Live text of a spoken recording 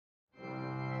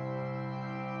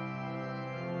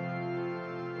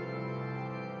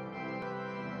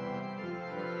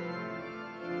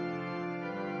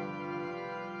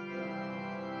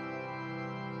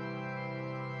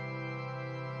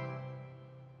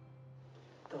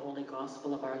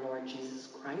gospel of our Lord Jesus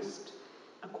Christ,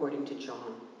 according to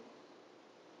John.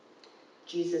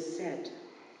 Jesus said,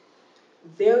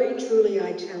 "Very truly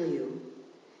I tell you,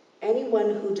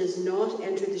 anyone who does not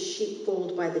enter the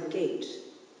sheepfold by the gate,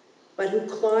 but who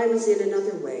climbs in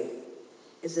another way,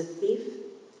 is a thief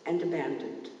and a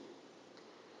bandit.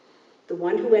 The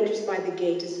one who enters by the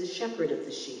gate is the shepherd of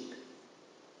the sheep.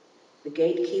 The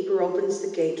gatekeeper opens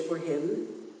the gate for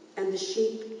him, and the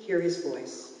sheep hear his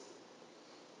voice.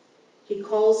 He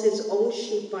calls his own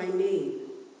sheep by name,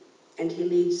 and he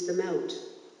leads them out.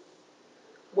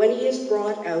 When he has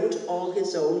brought out all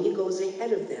his own, he goes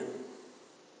ahead of them,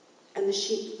 and the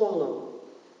sheep follow,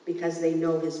 because they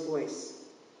know his voice.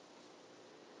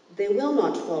 They will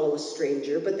not follow a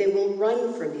stranger, but they will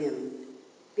run from him,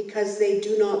 because they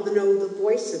do not know the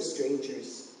voice of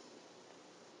strangers."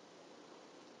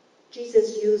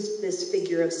 Jesus used this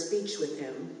figure of speech with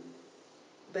them,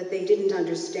 but they didn't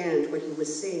understand what he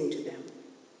was saying to them.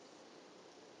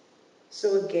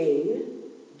 So again,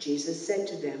 Jesus said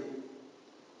to them,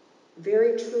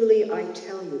 "Very truly I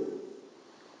tell you,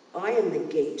 I am the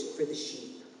gate for the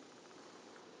sheep.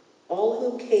 All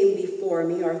who came before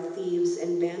me are thieves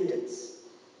and bandits,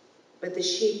 but the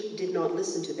sheep did not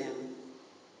listen to them.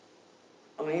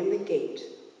 I am the gate.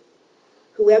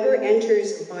 Whoever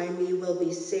enters by me will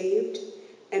be saved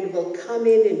and will come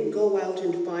in and go out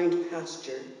and find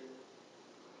pasture.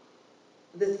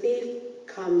 The thief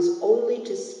comes only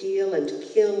to steal and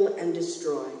kill and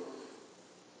destroy.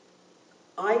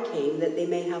 I came that they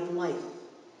may have life,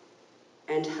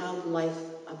 and have life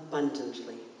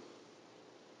abundantly."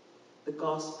 The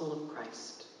Gospel of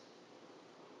Christ.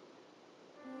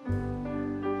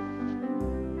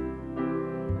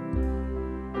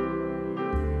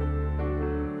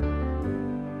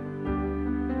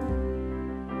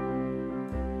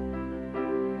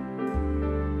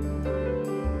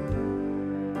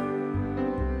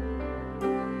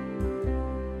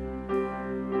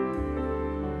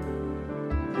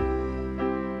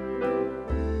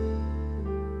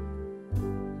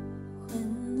 When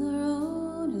the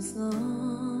road is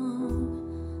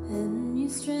long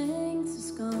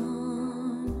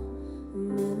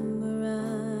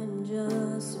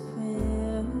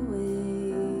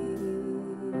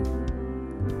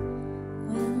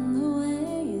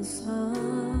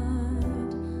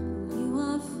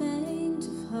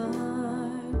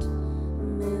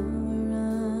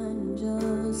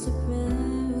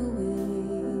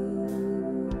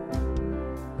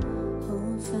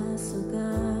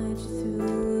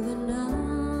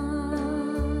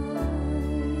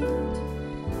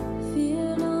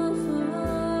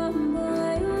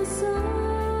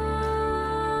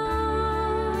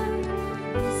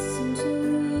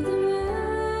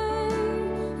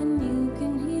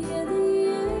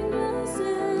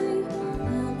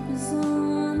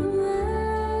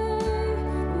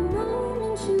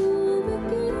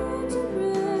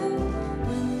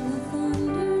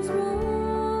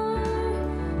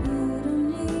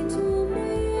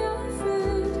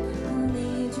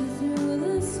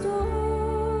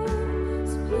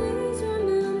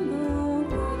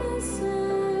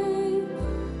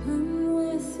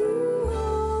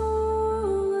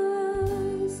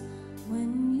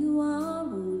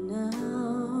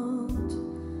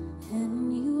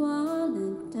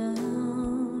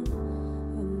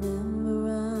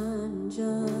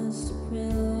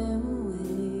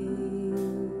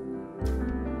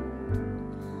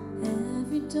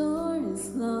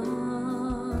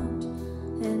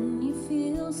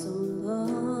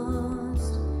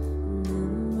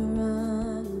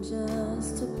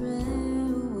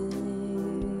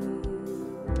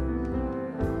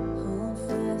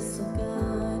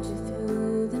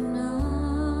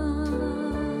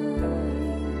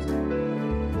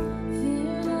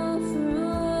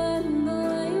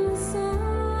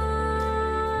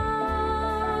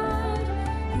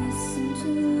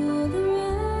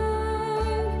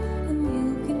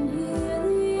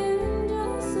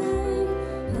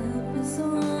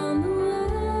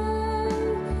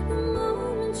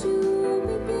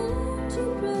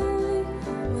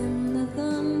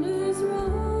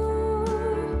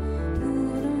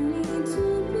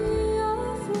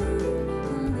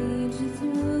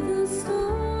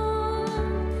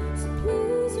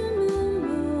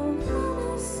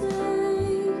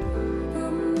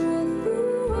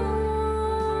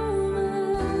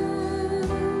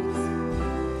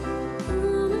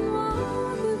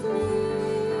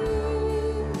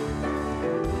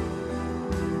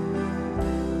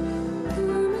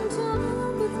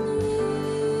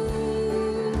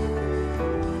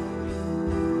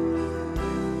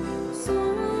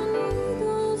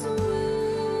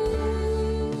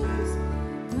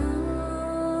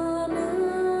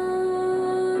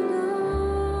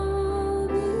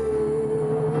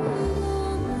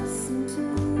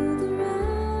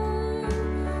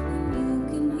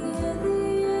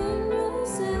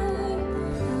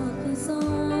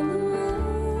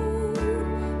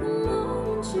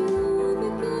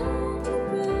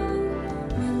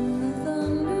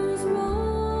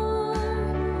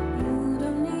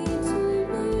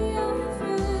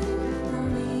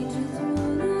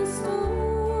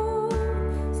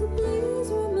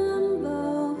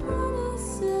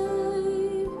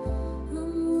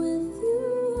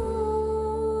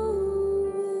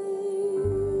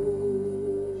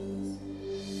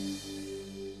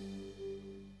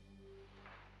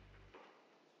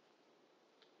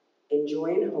in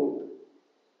joy and hope,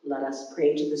 let us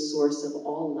pray to the source of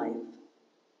all life,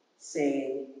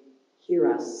 saying, "Hear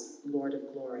us, Lord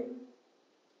of glory."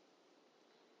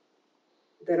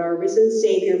 That our risen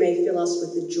Savior may fill us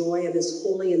with the joy of his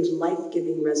holy and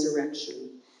life-giving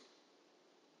resurrection.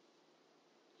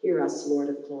 Hear us, Lord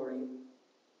of glory.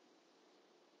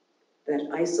 That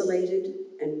isolated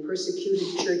and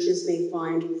persecuted churches may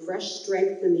find fresh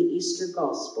strength in the Easter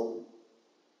gospel.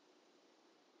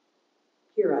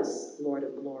 Hear us, Lord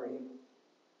of glory.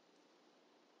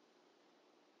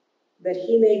 That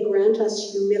he may grant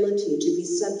us humility to be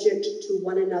subject to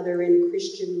one another in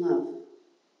Christian love.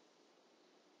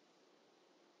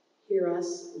 Hear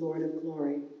us, Lord of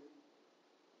glory.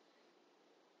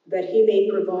 That he may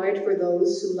provide for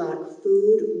those who lack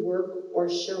food, work, or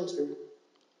shelter.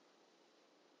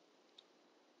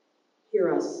 Hear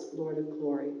us, Lord of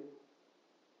glory.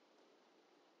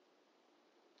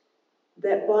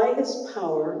 That by his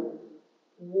power,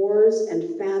 wars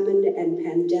and famine and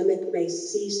pandemic may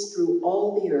cease through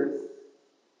all the earth.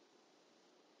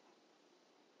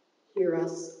 Hear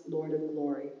us, Lord of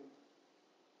glory.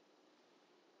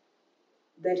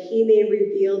 That he may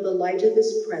reveal the light of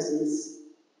his presence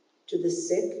to the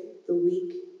sick, the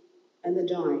weak, and the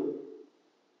dying,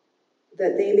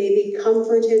 that they may be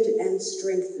comforted and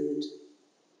strengthened.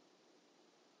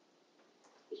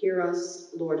 Hear us,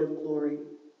 Lord of glory.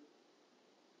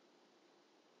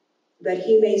 That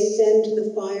he may send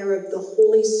the fire of the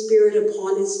Holy Spirit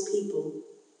upon his people,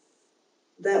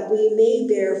 that we may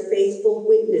bear faithful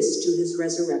witness to his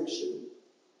resurrection.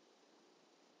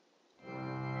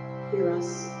 Hear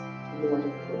us, Lord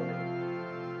of glory.